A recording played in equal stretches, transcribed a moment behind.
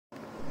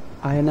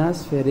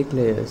Ionospheric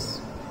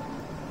layers.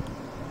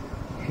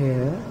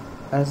 Here,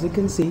 as you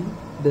can see,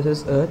 this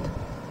is Earth,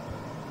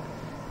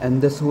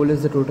 and this whole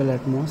is the total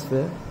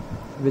atmosphere,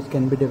 which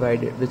can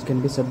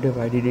be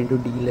subdivided into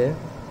D layer,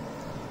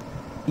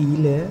 E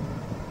layer,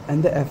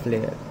 and the F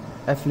layer.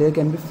 F layer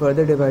can be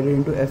further divided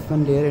into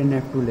F1 layer and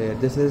F2 layer.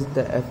 This is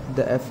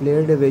the F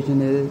layer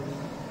division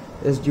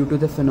is due to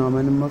the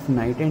phenomenon of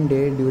night and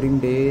day. During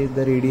day,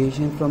 the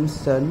radiation from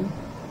sun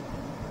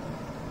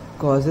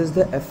causes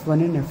the F1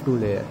 and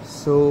F2 layer.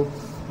 So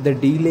the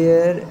D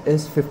layer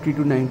is 50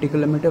 to 90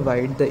 km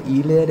wide, the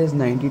E layer is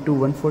 90 to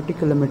 140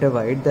 km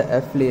wide, the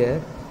F layer,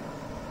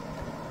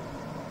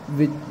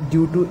 which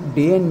due to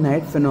day and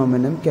night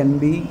phenomenon, can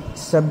be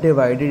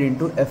subdivided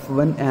into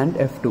F1 and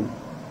F2.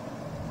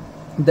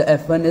 The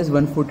F1 is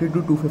 140 to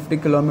 250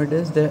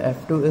 kilometers, the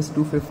F2 is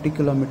 250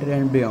 km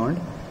and beyond.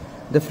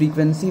 The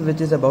frequency,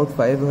 which is about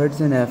 5 Hz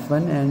in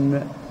F1,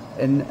 and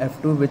in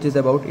F2, which is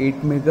about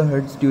 8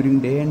 MHz during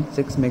day and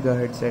 6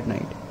 MHz at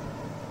night.